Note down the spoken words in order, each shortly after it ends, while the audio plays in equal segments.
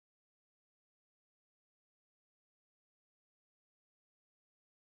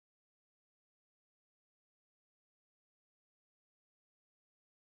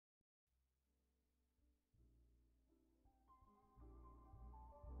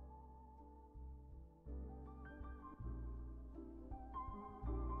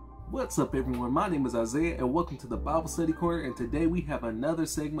What's up, everyone? My name is Isaiah, and welcome to the Bible Study Corner. And today we have another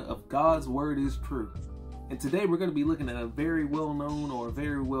segment of God's Word is True. And today we're going to be looking at a very well-known or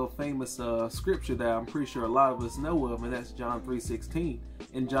very well-famous scripture that I'm pretty sure a lot of us know of, and that's John 3:16.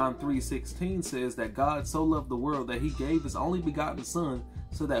 And John 3:16 says that God so loved the world that He gave His only begotten Son,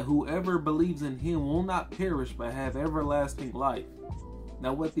 so that whoever believes in Him will not perish but have everlasting life.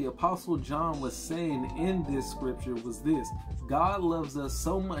 Now, what the Apostle John was saying in this scripture was this: God loves us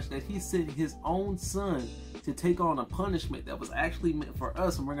so much that He sent His own Son to take on a punishment that was actually meant for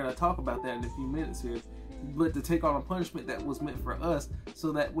us, and we're going to talk about that in a few minutes here. But to take on a punishment that was meant for us,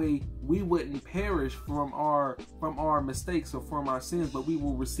 so that way we wouldn't perish from our mistakes or from our sins, but we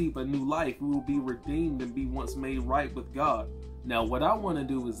will receive a new life. We will be redeemed and be once made right with God. Now, what I want to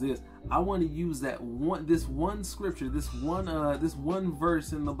do is this: I want to use this one scripture, this one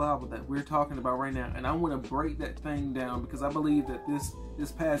verse in the Bible that we're talking about right now, and I want to break that thing down because I believe that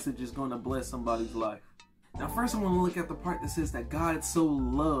this passage is going to bless somebody's life. Now, first I want to look at the part that says that God so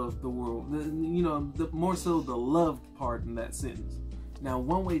loved the world. More so the loved part in that sentence. Now,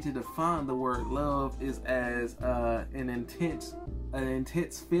 one way to define the word love is as an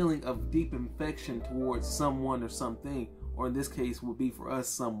intense feeling of deep affection towards someone or something, or in this case would be for us,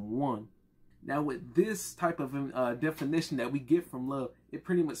 someone. Now, with this type of definition that we get from love, it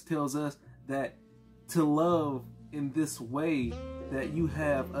pretty much tells us that to love in this way, that you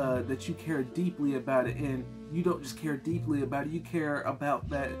have that you care deeply about it, and you don't just care deeply about it, you care about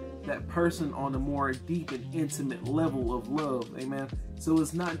that person on a more deep and intimate level of love. Amen. So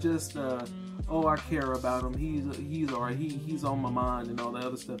it's not just oh, I care about him, he's alright, he's on my mind and all that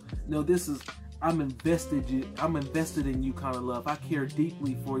other stuff. No, this is I'm invested in you kind of love. I care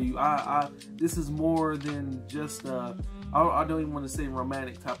deeply for you. This is more than just I don't even want to say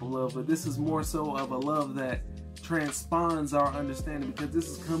romantic type of love, but this is more so of a love that transponds our understanding, because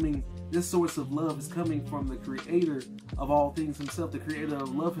this source of love is coming from the creator of all things himself, the creator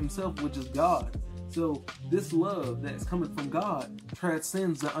of love himself, which is God. So this love that's coming from God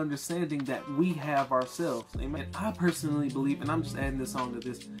transcends the understanding that we have ourselves. Amen. I personally believe, and I'm just adding this on to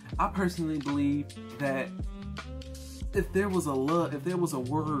this, I personally believe that if there was a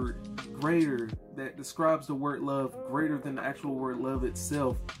word greater that describes the word love greater than the actual word love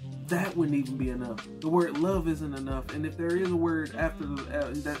itself, that wouldn't even be enough. The word love isn't enough, and if there is a word after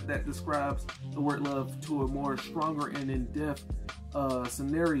that describes the word love to a more stronger and in-depth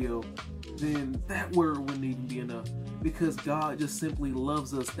scenario, then that word wouldn't even be enough, because God just simply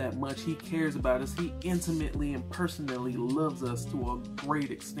loves us that much. He cares about us. He intimately and personally loves us to a great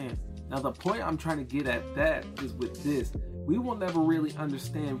extent. Now, the point I'm trying to get at that is with this: we will never really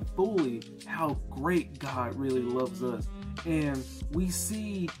understand fully how great God really loves us. And we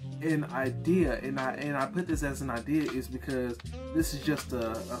see an idea, and I put this as an idea is because this is just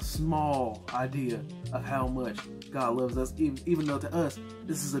a small idea of how much God loves us, even though to us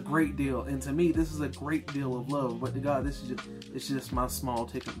this is a great deal, and to me this is a great deal of love, but to God it's just my small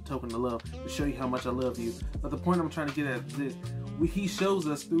token of love to show you how much I love you. But the point I'm trying to get at is this: He shows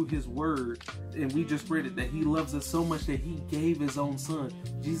us through His word, and we just read it, that He loves us so much that He gave His own Son.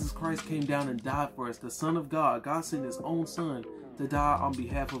 Jesus Christ came down and died for us. The Son of God. God sent His own Son to die on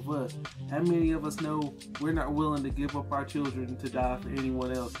behalf of us. How many of us know we're not willing to give up our children to die for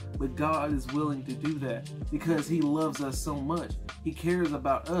anyone else? But God is willing to do that because He loves us so much. He cares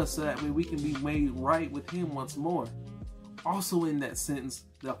about us so that way we can be made right with Him once more. Also in that sentence,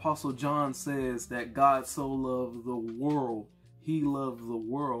 the Apostle John says that God so loved the world. He loved the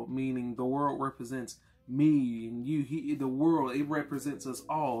world, meaning the world represents me and you. The world, it represents us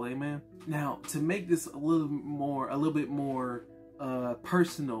all. Amen. Now, to make this a little bit more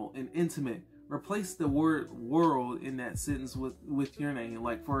personal and intimate, replace the word world in that sentence with your name.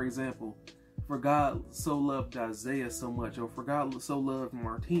 Like, for example, for God so loved Isaiah so much, or for God so loved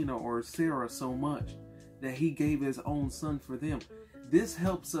Martina or Sarah so much that He gave His own Son for them. This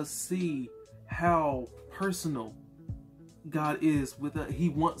helps us see how personal God is with us. He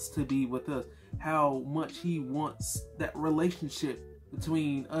wants to be with us. How much He wants that relationship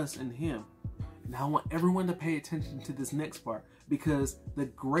between us and Him. Now, I want everyone to pay attention to this next part, because the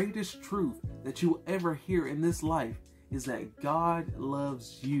greatest truth that you will ever hear in this life is that God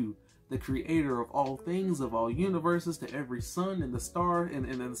loves you, the creator of all things, of all universes, to every sun and the star and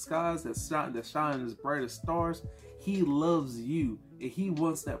in the skies that shine as bright as stars. He loves you, and He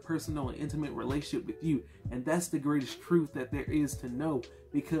wants that personal and intimate relationship with you. And that's the greatest truth that there is to know,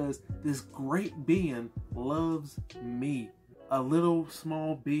 because this great being loves me, a little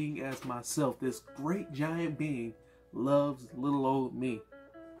small being as myself. This great giant being loves little old me.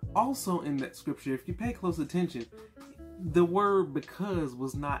 Also in that scripture, if you pay close attention, the word because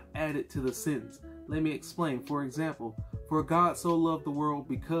was not added to the sentence. Let me explain. For example, for God so loved the world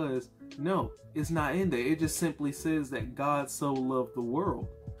because, no, it's not in there. It just simply says that God so loved the world.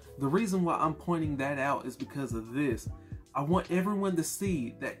 The reason why I'm pointing that out is because of this. I want everyone to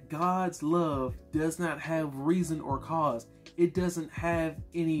see that God's love does not have reason or cause. It doesn't have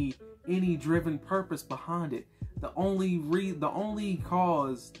any driven purpose behind it. The only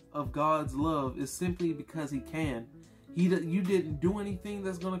cause of God's love is simply because He can. You didn't do anything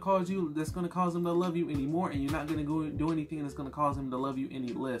that's going to cause Him to love you anymore, and you're not going to do anything that's going to cause Him to love you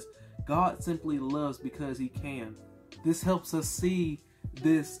any less. God simply loves because He can. This helps us see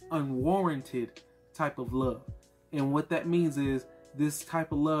this unwarranted type of love. And what that means is this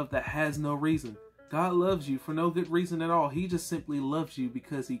type of love that has no reason. God loves you for no good reason at all. He just simply loves you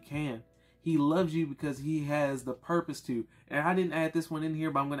because He can. He loves you because He has the purpose to. And I didn't add this one in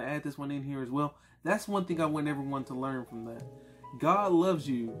here, but I'm going to add this one in here as well. That's one thing I want everyone to learn from that. God loves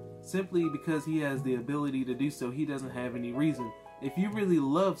you simply because He has the ability to do so. He doesn't have any reason. If you really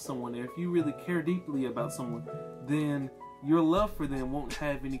love someone, if you really care deeply about someone, then your love for them won't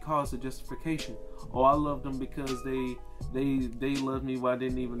have any cause or justification. Oh, I love them because they love me while I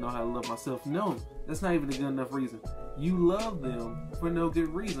didn't even know how to love myself. No, that's not even a good enough reason. You love them for no good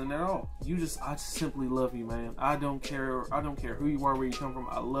reason at all. I just simply love you, man. I don't care who you are, where you come from.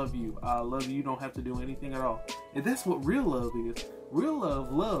 I love you. I love you. You don't have to do anything at all. And that's what real love is. Real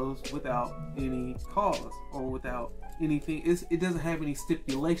love loves without any cause or without anything. It doesn't have any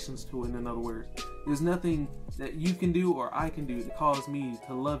stipulations to it. In other words, there's nothing that you can do or I can do to cause me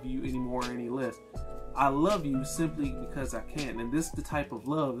to love you any more or any less. I love you simply because I can. And this is the type of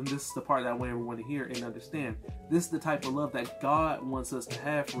love, and this is the part that I want everyone to hear and understand. This is the type of love that God wants us to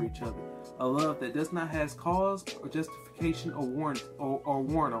have for each other. A love that does not have cause or justification or warrant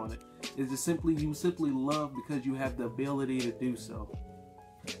on it. It's just you simply love because you have the ability to do so.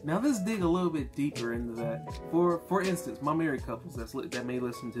 Now let's dig a little bit deeper into that. For instance, my married couples that may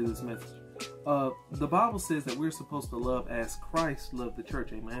listen to this message. The Bible says that we're supposed to love as Christ loved the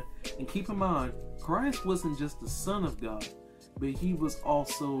church, amen? And keep in mind, Christ wasn't just the Son of God, but He was God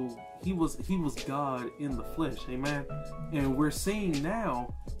in the flesh, amen? And we're seeing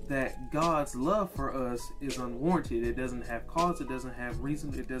now that God's love for us is unwarranted. It doesn't have cause, it doesn't have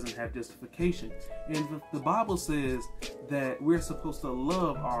reason, it doesn't have justification. And the Bible says that we're supposed to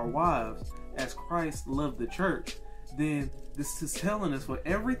love our wives as Christ loved the church. Then this is telling us for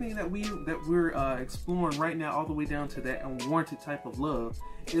everything that we're exploring right now, all the way down to that unwarranted type of love,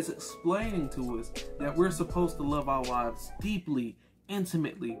 is explaining to us that we're supposed to love our wives deeply,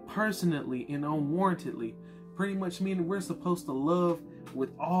 intimately, personally, and unwarrantedly. Pretty much meaning we're supposed to love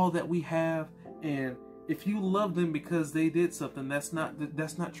with all that we have. And if you love them because they did something, that's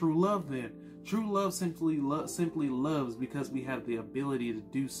not true love. Then true love simply loves because we have the ability to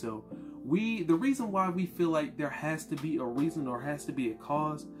do so. The reason why we feel like there has to be a reason or has to be a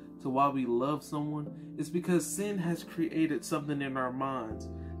cause to why we love someone is because sin has created something in our minds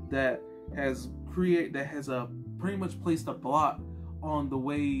that has pretty much placed a block on the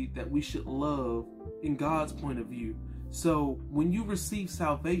way that we should love in God's point of view. So when you receive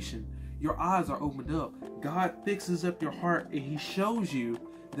salvation, your eyes are opened up. God fixes up your heart and He shows you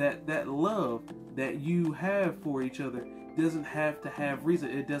that love that you have for each other doesn't have to have reason.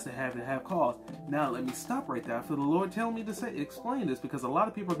 It doesn't have to have cause. Now let me stop right there. I feel the Lord telling me to explain this, because a lot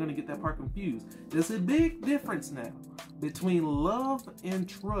of people are going to get that part confused. There's a big difference now between love and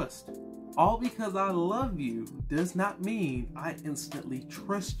trust. All because I love you does not mean I instantly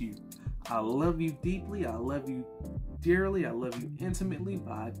trust you. I love you deeply, I love you dearly, I love you intimately,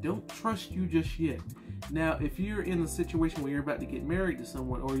 but I don't trust you just yet. Now, if you're in a situation where you're about to get married to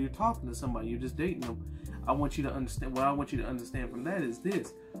someone, or you're talking to somebody, you're just dating them, I want you to understand, what I want you to understand from that is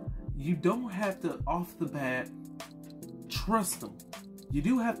this. You don't have to, off the bat, trust them. You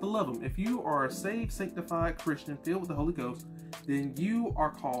do have to love them. If you are a saved, sanctified Christian filled with the Holy Ghost, then you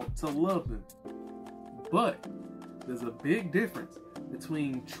are called to love them. But there's a big difference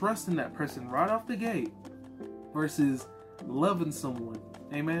between trusting that person right off the gate versus loving someone,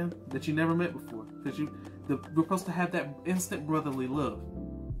 amen, that you never met before. Because we're supposed to have that instant brotherly love.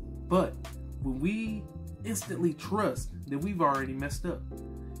 But when we instantly trust, then we've already messed up.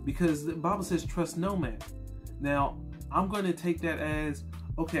 Because the Bible says trust no man. Now, I'm going to take that as,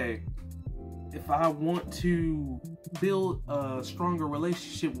 okay, if I want to build a stronger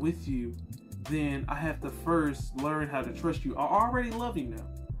relationship with you, then I have to first learn how to trust you. I already love you now.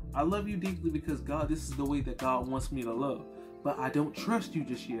 I love you deeply because God, this is the way that God wants me to love. But I don't trust you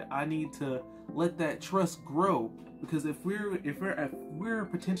just yet. I need to let that trust grow, because if we're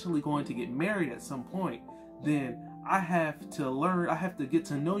potentially going to get married at some point, then I have to learn, I have to get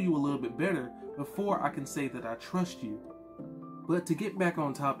to know you a little bit better before I can say that I trust you. But to get back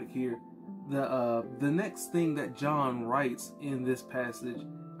on topic here, the next thing that John writes in this passage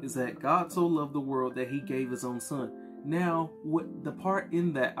is that God so loved the world that he gave his own son. Now, what the part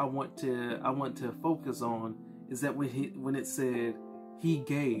in that I want to focus on is that when it said he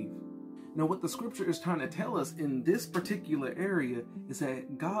gave. Now, what the scripture is trying to tell us in this particular area is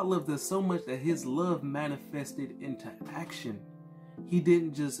that God loved us so much that his love manifested into action. He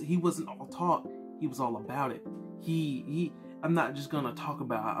wasn't all talk, he was all about it. I'm not just going to talk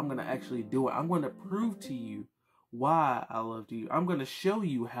about it, I'm going to actually do it. I'm going to prove to you why I loved you. I'm going to show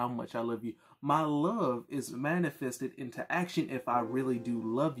you how much I love you. My love is manifested into action if I really do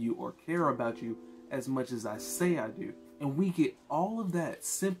love you or care about you as much as I say I do. And we get all of that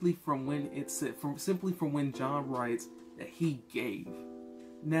simply from when John writes that he gave.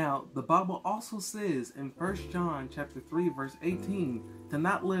 Now, the Bible also says in 1 John chapter 3 verse 18 to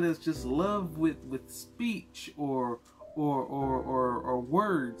not let us just love with speech or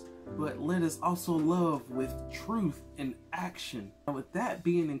words, but let us also love with truth and action. And with that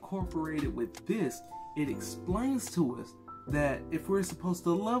being incorporated with this, it explains to us that if we're supposed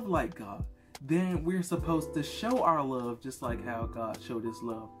to love like God, then we're supposed to show our love just like how God showed his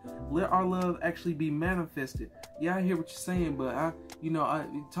love. Let our love actually be manifested. Yeah, I hear what you're saying, but I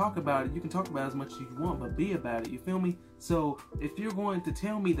talk about it. You can talk about it as much as you want, but be about it. You feel me? So if you're going to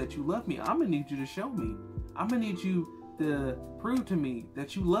tell me that you love me, I'm gonna need you to show me. I'm gonna need you to prove to me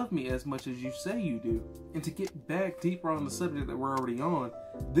that you love me as much as you say you do. And to get back deeper on the subject that we're already on,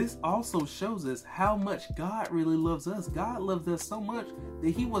 this also shows us how much God really loves us. God loves us so much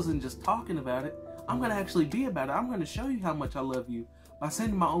that he wasn't just talking about it. I'm going to actually be about it. I'm going to show you how much I love you by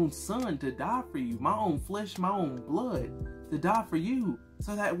sending my own son to die for you, my own flesh, my own blood to die for you,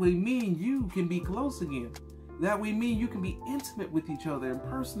 so that way me and you can be close again. That way me and you can be intimate with each other and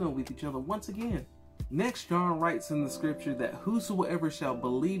personal with each other once again. Next, John writes in the scripture that whosoever shall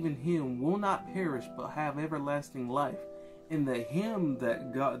believe in him will not perish but have everlasting life. And the him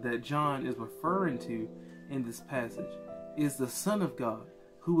that John is referring to in this passage is the Son of God,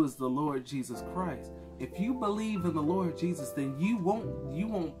 who is the Lord Jesus Christ. If you believe in the Lord Jesus, then you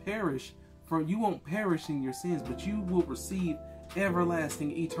won't perish in your sins, but you will receive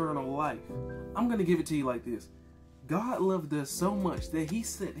everlasting eternal life. I'm going to give it to you like this. God loved us so much that he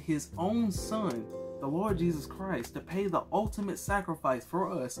sent his own son, the Lord Jesus Christ, to pay the ultimate sacrifice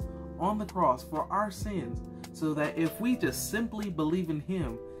for us on the cross for our sins, so that if we just simply believe in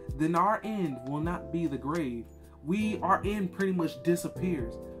him, then our end will not be the grave. Our end pretty much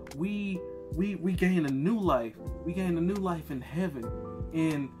disappears. We gain a new life. We gain a new life in heaven.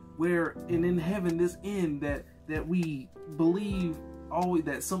 And in heaven, this end that we believe always,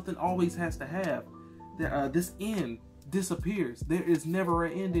 that something always has to have, that this end disappears. There is never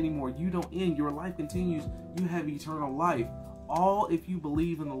an end anymore. You don't end. Your life continues. You have eternal life. All if you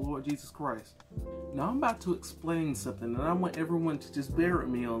believe in the Lord Jesus Christ. Now I'm about to explain something, and I want everyone to just bear with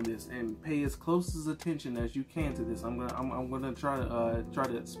me on this and pay as close as attention as you can to this. I'm gonna try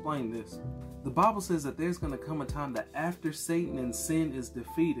to explain this. The Bible says that there's gonna come a time that after Satan and sin is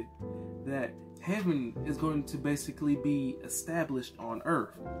defeated, that heaven is going to basically be established on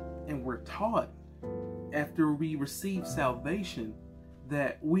earth, and we're taught after we receive salvation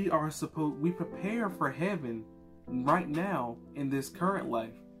that we prepare for heaven right now in this current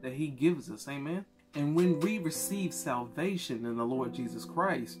life that he gives us. Amen. And when we receive salvation in the Lord Jesus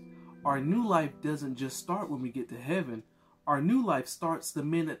Christ, our new life doesn't just start when we get to heaven. Our new life starts the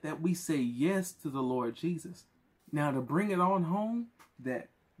minute that we say yes to the Lord Jesus. Now, to bring it on home, that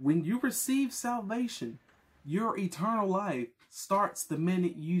when you receive salvation, your eternal life starts the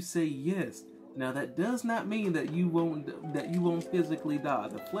minute you say yes. Now, that does not mean that you won't physically die.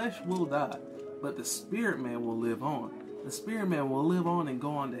 The flesh will die, but the spirit man will live on. The spirit man will live on and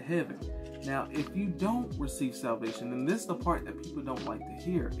go on to heaven. Now, if you don't receive salvation, and this is the part that people don't like to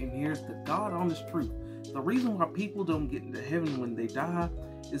hear, and here's the God honest truth. The reason why people don't get into heaven when they die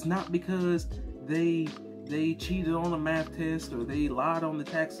is not because they cheated on a math test or they lied on the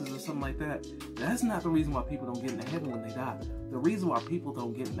taxes or something like that. That's not the reason why people don't get into heaven when they die. The reason why people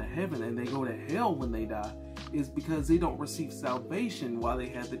don't get into heaven and they go to hell when they die is because they don't receive salvation while they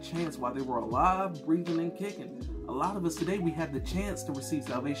had the chance, while they were alive, breathing, and kicking. A lot of us today, we have the chance to receive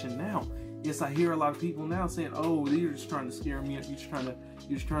salvation now. Yes, I hear a lot of people now saying, "Oh, you're just trying to scare me up. You're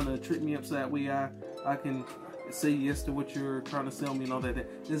just trying to trick me up so that way I can say yes to what you're trying to sell me and all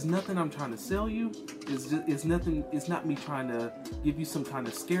that. There's nothing I'm trying to sell you. It's not me trying to give you some kind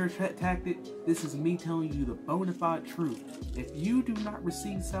of scare tactic. This is me telling you the bona fide truth. If you do not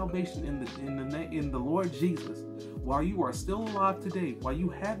receive salvation in the Lord Jesus while you are still alive today, while you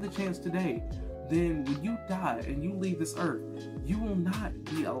have the chance today, then when you die and you leave this earth, you will not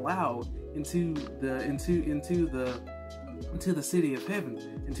be allowed into the city of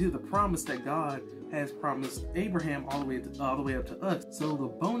heaven, into the promise that God has promised Abraham all the way up to us. So the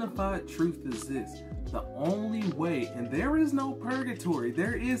bona fide truth is this: the only way, and there is no purgatory,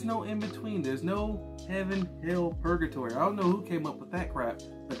 there is no in between, there's no heaven, hell, purgatory. I don't know who came up with that crap,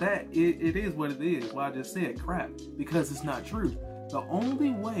 but it is what it is. Well, I just said crap because it's not true. The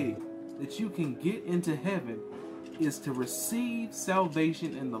only way that you can get into heaven is to receive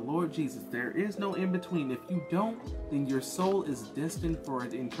salvation in the Lord Jesus. There is no in between. If you don't, then your soul is destined for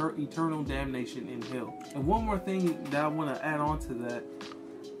an eternal damnation in hell. And one more thing that I want to add on to that: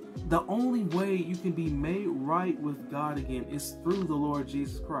 the only way you can be made right with God again is through the Lord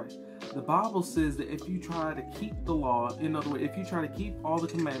Jesus Christ. The Bible says that if you try to keep the law, in other words, if you try to keep all the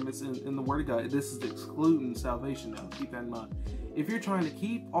commandments in the Word of God, this is excluding salvation now, keep that in mind. If you're trying to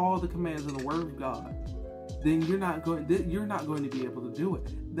keep all the commands in the Word of God, then you're not going to be able to do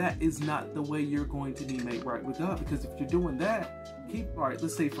it. That is not the way you're going to be made right with God. Because if you're doing that,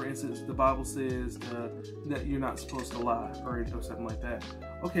 let's say for instance, the Bible says that you're not supposed to lie or something like that.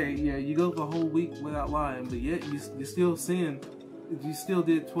 Okay, yeah, you go the whole week without lying, but yet you still sin. You still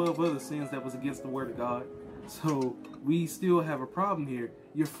did 12 other sins that was against the Word of God. So we still have a problem here.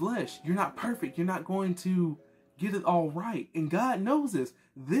 Your flesh, you're not perfect. You're not going to get it all right. And God knows this.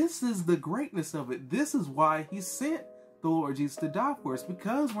 This is the greatness of it. This is why He sent the Lord Jesus to die for us,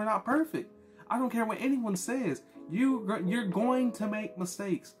 because we're not perfect. I don't care what anyone says. You're going to make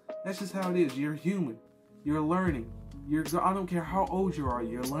mistakes. That's just how it is. You're human. You're learning. I don't care how old you are.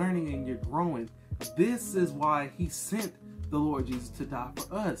 You're learning and you're growing. This is why He sent the Lord Jesus to die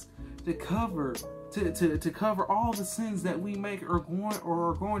for us, to cover all the sins that we make or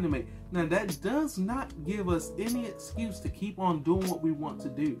are going to make. Now that does not give us any excuse to keep on doing what we want to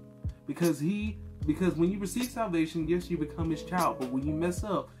do, because when you receive salvation, yes, you become His child, but when you mess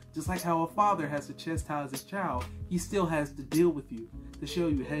up, just like how a father has to chastise his child, He still has to deal with you to show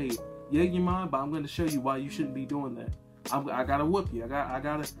you, hey, yeah, you're mine, but I'm going to show you why you shouldn't be doing that. I gotta whoop you. I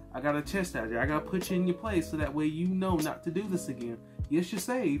gotta chastise you. I gotta put you in your place so that way you know not to do this again. Yes, you're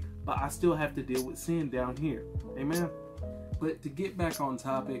saved, but I still have to deal with sin down here. Amen. But to get back on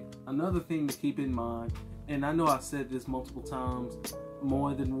topic, another thing to keep in mind, and I know I've said this multiple times,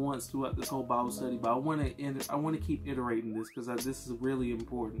 more than once throughout this whole Bible study, but I want to keep iterating this because this is really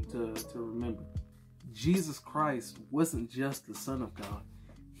important to remember. Jesus Christ wasn't just the Son of God.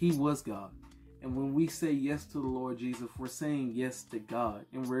 He was God. And when we say yes to the Lord Jesus, we're saying yes to God.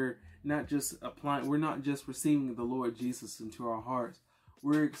 And we're not just receiving the Lord Jesus into our hearts.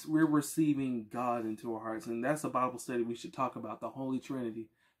 We're receiving God into our hearts. And that's a Bible study we should talk about, the Holy Trinity.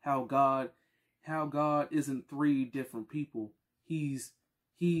 How God isn't three different people. He's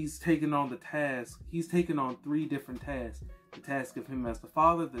taken on the task. He's taken on three different tasks. The task of Him as the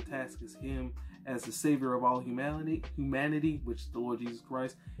Father, the task is Him as the Savior of all humanity, which is the Lord Jesus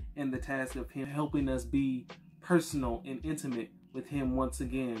Christ, and the task of Him helping us be personal and intimate with Him once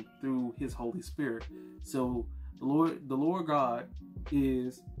again through His Holy Spirit. So the Lord God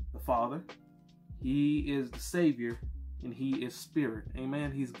is the Father, He is the Savior, and He is Spirit.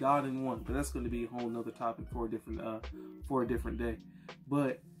 Amen. He's God in one. But that's going to be a whole nother topic for a different day.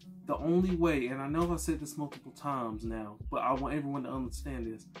 But the only way, and I know I've said this multiple times now, but I want everyone to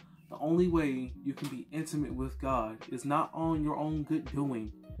understand this. The only way you can be intimate with God is not on your own good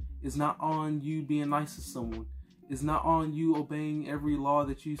doing. It's not on you being nice to someone. It's not on you obeying every law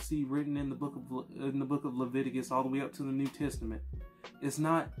that you see written in the book of Leviticus all the way up to the New Testament. It's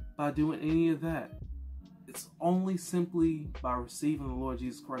not by doing any of that. It's only simply by receiving the Lord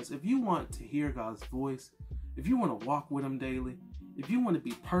Jesus Christ. If you want to hear God's voice, if you want to walk with Him daily, if you want to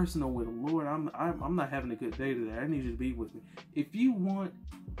be personal with Him, Lord, I'm not having a good day today. I need you to be with me. If you want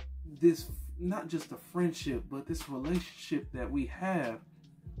this, not just a friendship, but this relationship that we have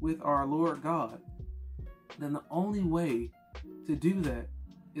with our Lord God, then the only way to do that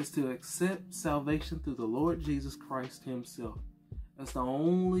is to accept salvation through the Lord Jesus Christ Himself. That's the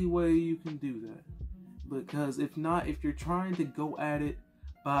only way you can do that. Because if not, if you're trying to go at it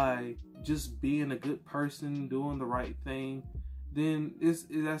by just being a good person, doing the right thing, then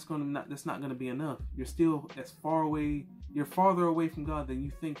that's not going to be enough. You're still you're farther away from God than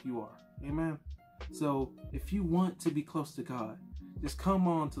you think you are. Amen. So if you want to be close to God, just come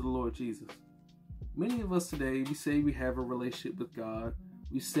on to the Lord Jesus. Many of us today, we say we have a relationship with God.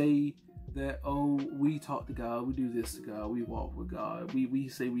 We say that, oh, we talk to God, we do this to God, we walk with God. We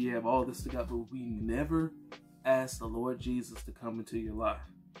say we have all this to God, but we never ask the Lord Jesus to come into your life.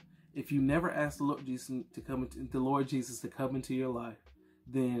 If you never ask the Lord Jesus to come into your life,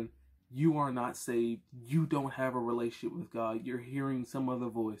 then you are not saved. You don't have a relationship with God. You're hearing some other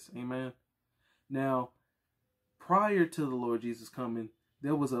voice. Amen. Now, prior to the Lord Jesus coming,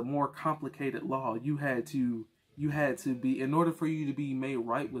 there was a more complicated law. You had to be, in order for you to be made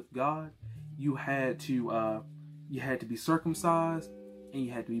right with God, you had to be circumcised, and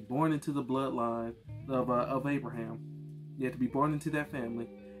you had to be born into the bloodline of Abraham. You had to be born into that family,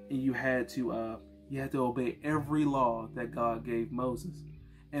 and you had to obey every law that God gave Moses.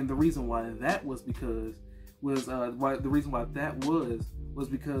 And the reason why that was because was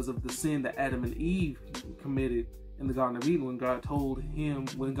because of the sin that Adam and Eve committed in the Garden of Eden, when God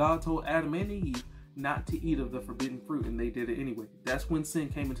told Adam and Eve not to eat of the forbidden fruit, and they did it anyway. That's when sin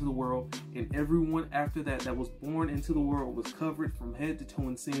came into the world, and everyone after that was born into the world was covered from head to toe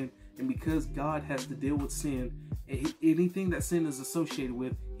in sin. And because God has to deal with sin, anything that sin is associated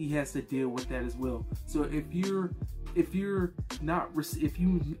with, He has to deal with that as well. So if you have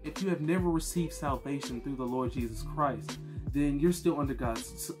never received salvation through the Lord Jesus Christ, then you're still under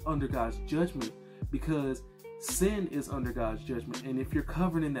God's judgment, because sin is under God's judgment. And if you're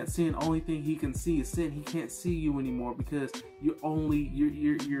covered in that sin, only thing He can see is sin. He can't see you anymore, because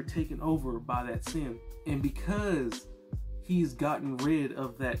you're taken over by that sin. And because He's gotten rid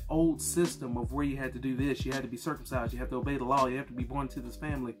of that old system of where you had to do this, you had to be circumcised, you have to obey the law, you have to be born into this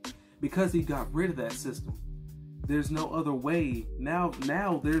family, because He got rid of that system, there's no other way. Now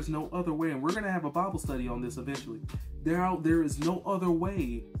there's no other way, and we're going to have a Bible study on this eventually. There is no other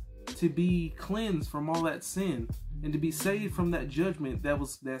way to be cleansed from all that sin and to be saved from that judgment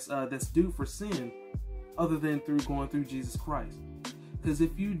that's due for sin, other than through going through Jesus Christ. Because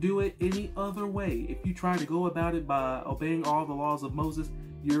if you do it any other way, if you try to go about it by obeying all the laws of Moses,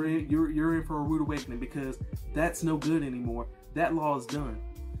 you're in for a rude awakening, because that's no good anymore. That law is done.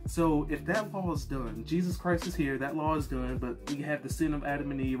 So if that law is done, Jesus Christ is here, that law is done, but we have the sin of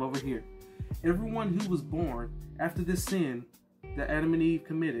Adam and Eve over here. Everyone who was born after this sin that Adam and Eve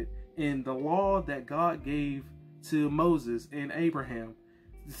committed, and the law that God gave to Moses and Abraham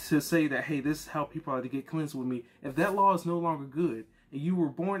to say that, hey, this is how people are to get cleansed with me, if that law is no longer good, and you were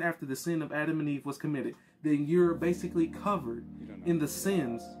born after the sin of Adam and Eve was committed, then you're basically covered in the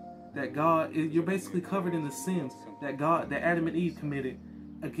sins that that Adam and Eve committed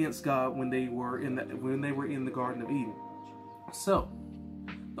against God when they were in the Garden of Eden. So,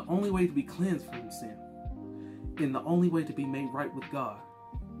 the only way to be cleansed from sin, and the only way to be made right with God,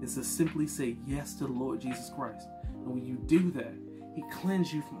 is to simply say yes to the Lord Jesus Christ. And when you do that, He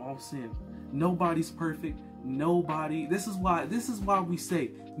cleanses you from all sin. Nobody's perfect. This is why we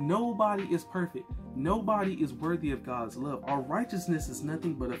say nobody is perfect. Nobody is worthy of God's love. Our righteousness is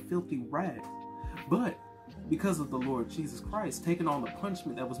nothing but a filthy rag. But because of the Lord Jesus Christ taking on the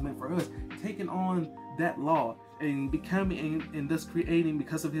punishment that was meant for us, taking on that law, and becoming, and thus creating,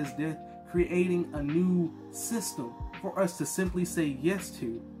 because of His death, creating a new system for us to simply say yes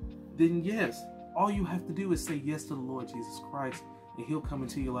to, then yes, all you have to do is say yes to the Lord Jesus Christ, and He'll come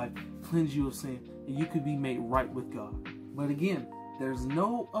into your life, cleanse you of sin, and you could be made right with God. But again, there's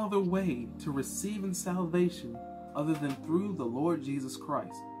no other way to receiving salvation other than through the Lord Jesus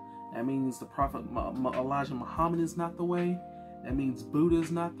Christ. That means the prophet Elijah Muhammad is not the way. That means Buddha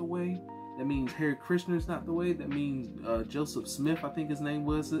is not the way. That means Hare Krishna is not the way. That means Joseph Smith, I think his name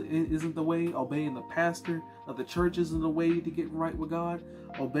was, isn't the way. Obeying the pastor of the church isn't the way to get right with God.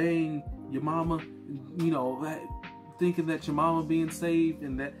 Obeying your mama, thinking that your mama being saved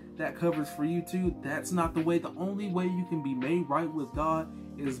and that covers for you too, that's not the way. The only way you can be made right with God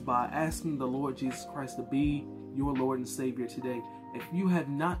is by asking the Lord Jesus Christ to be your Lord and Savior today. If you have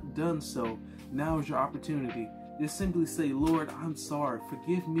not done so, now is your opportunity. Just simply say, Lord, I'm sorry.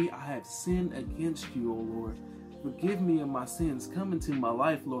 Forgive me. I have sinned against you, O Lord. Forgive me of my sins. Come into my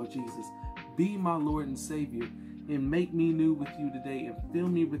life, Lord Jesus. Be my Lord and Savior, and make me new with you today, and fill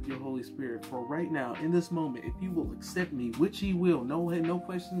me with your Holy Spirit. For right now, in this moment, if you will accept me, which He will, no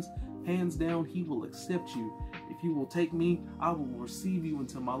questions, hands down, He will accept you. If you will take me, I will receive you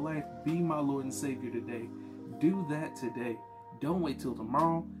into my life. Be my Lord and Savior today. Do that today. Don't wait till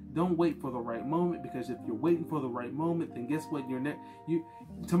tomorrow. Don't wait for the right moment, because if you're waiting for the right moment, then guess what?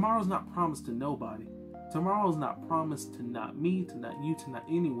 Tomorrow's not promised to nobody. Tomorrow's not promised to not me, to not you, to not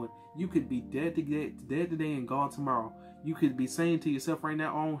anyone. You could be dead today and gone tomorrow. You could be saying to yourself right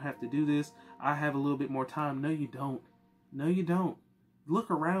now, I don't have to do this. I have a little bit more time. No, you don't. No, you don't. look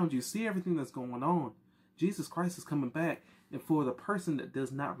around you, see everything that's going on. Jesus Christ is coming back, and for the person that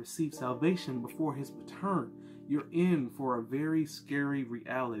does not receive salvation before his return, you're in for a very scary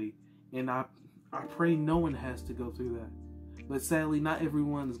reality. And I pray no one has to go through that. But sadly, not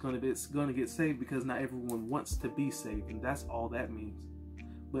everyone is going to get saved, because not everyone wants to be saved, and that's all that means.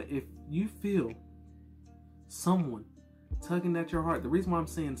 But if you feel someone tugging at your heart, the reason why I'm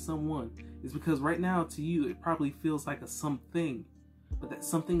saying someone is because right now to you it probably feels like a something, but that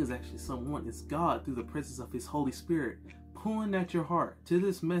something is actually someone. It's God through the presence of his Holy Spirit pulling at your heart to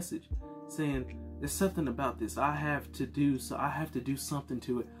this message, saying there's something about this I have to do, so I have to do something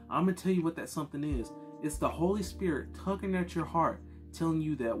to it. I'm gonna tell you what that something is. It's the Holy Spirit tugging at your heart, telling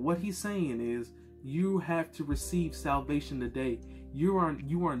you that what he's saying is you have to receive salvation today. You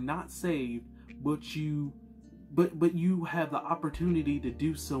are not saved, but you have the opportunity to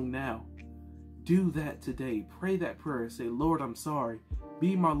do so now. Do that today. Pray that prayer. Say, Lord, I'm sorry.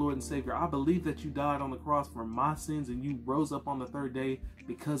 Be my Lord and Savior. I believe that you died on the cross for my sins and you rose up on the third day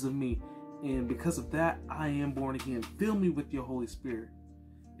because of me. And because of that, I am born again. Fill me with your Holy Spirit.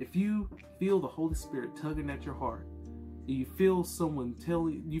 If you feel the Holy Spirit tugging at your heart, you feel someone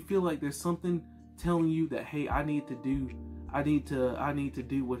you feel like there's something telling you that, hey, I need to do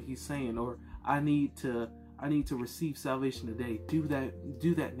what he's saying, or I need to receive salvation today. Do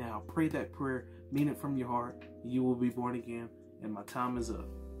that now. Pray that prayer. Mean it from your heart. You will be born again. And my time is up.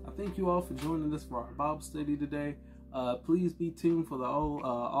 I thank you all for joining us for our Bible study today. Please be tuned for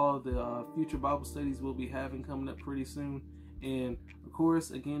all of the future Bible studies we'll be having coming up pretty soon. And of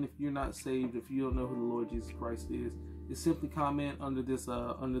course, again, if you're not saved, if you don't know who the Lord Jesus Christ is, just simply comment under this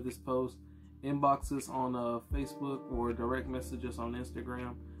post, inbox us on Facebook, or direct message us on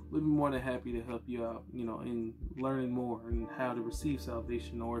Instagram. We'd be more than happy to help you out, in learning more and how to receive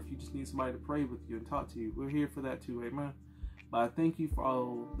salvation, or if you just need somebody to pray with you and talk to you, we're here for that too, amen. But I thank you for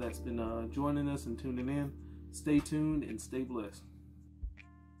all that's been joining us and tuning in. Stay tuned and stay blessed.